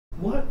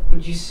What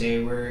would you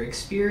say were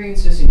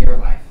experiences in your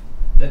life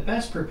that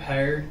best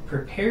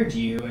prepared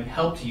you and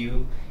helped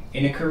you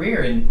in a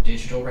career in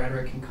digital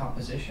rhetoric and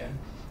composition?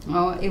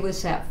 Well, it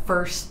was that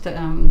first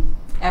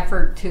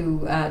effort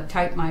to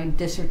type my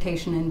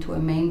dissertation into a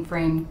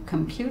mainframe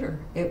computer.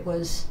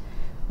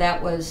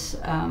 That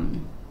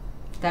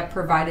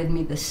provided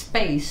me the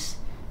space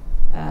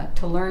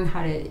to learn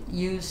how to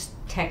use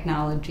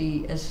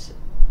technology as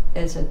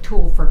a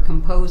tool for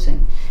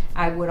composing.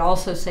 I would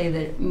also say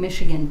that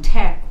Michigan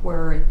Tech,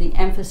 where the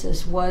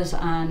emphasis was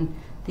on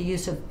the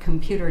use of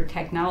computer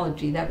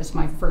technology, that was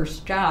my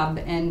first job,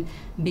 and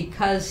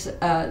because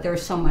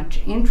there's so much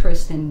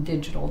interest in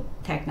digital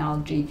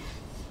technology,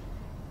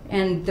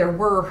 and there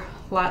were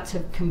lots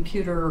of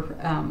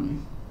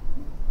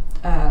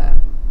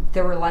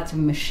there were lots of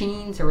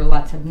machines, there were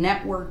lots of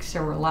networks,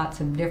 there were lots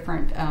of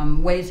different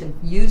ways of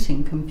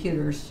using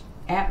computers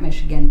at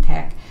Michigan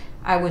Tech.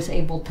 I was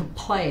able to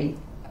play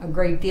a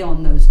great deal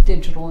in those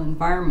digital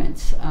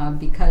environments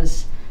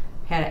because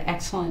I had an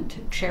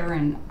excellent chair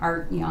in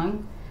Art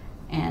Young,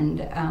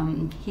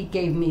 and he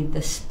gave me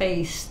the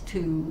space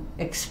to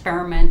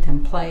experiment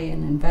and play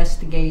and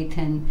investigate,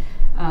 and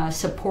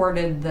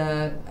supported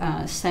the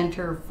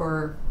Center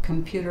for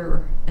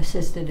Computer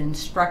Assisted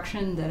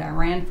Instruction that I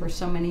ran for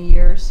so many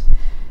years.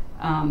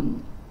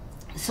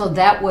 So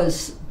that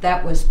was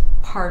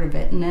part of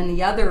it. And then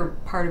the other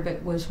part of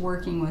it was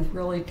working with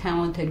really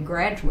talented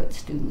graduate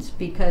students,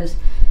 because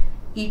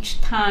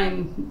each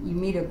time you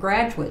meet a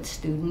graduate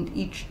student,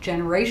 each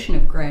generation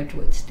of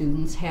graduate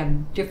students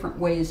have different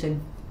ways of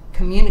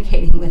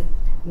communicating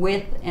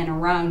with and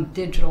around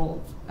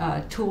digital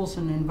tools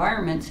and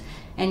environments,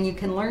 and you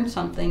can learn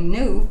something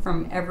new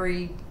from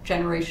every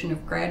generation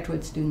of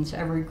graduate students,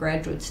 every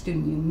graduate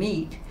student you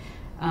meet,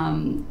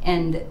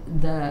 and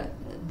the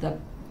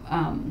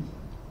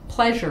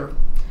pleasure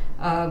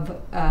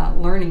of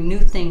learning new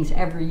things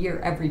every year,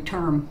 every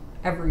term,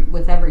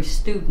 with every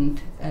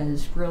student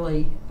is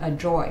really a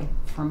joy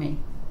for me.